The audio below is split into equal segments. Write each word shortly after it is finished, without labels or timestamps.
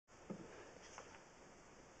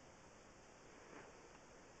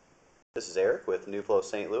This is Eric with New Flow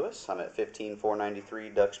St. Louis. I'm at 15493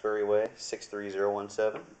 Duxbury Way,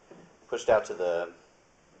 63017. Pushed out to the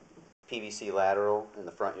PVC lateral in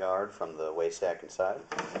the front yard from the waste stack inside.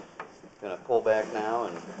 Going to pull back now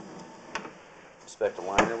and inspect the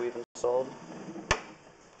liner we've installed.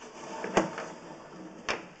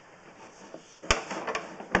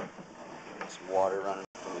 Some water running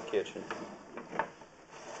from the kitchen.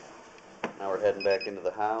 Now we're heading back into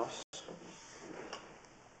the house.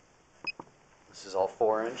 This is all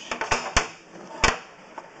 4-inch.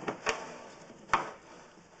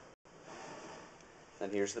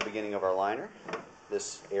 And here's the beginning of our liner.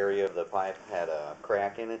 This area of the pipe had a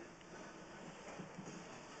crack in it.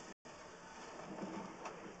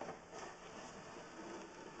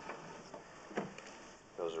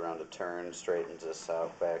 Goes around a turn, straightens this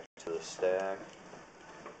out back to the stack.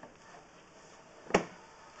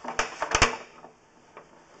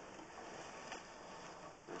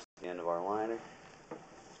 That's the end of our liner.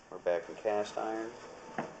 We're back in cast iron.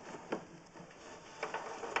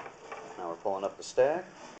 Now we're pulling up the stack.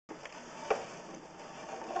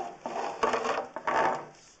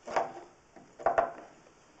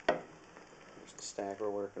 Here's the stack we're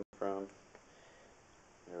working from.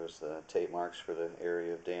 There was the tape marks for the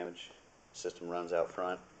area of damage. The system runs out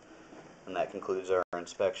front. And that concludes our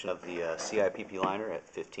inspection of the CIPP liner at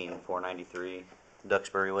 15493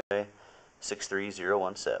 Duxbury Way,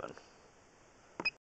 63017.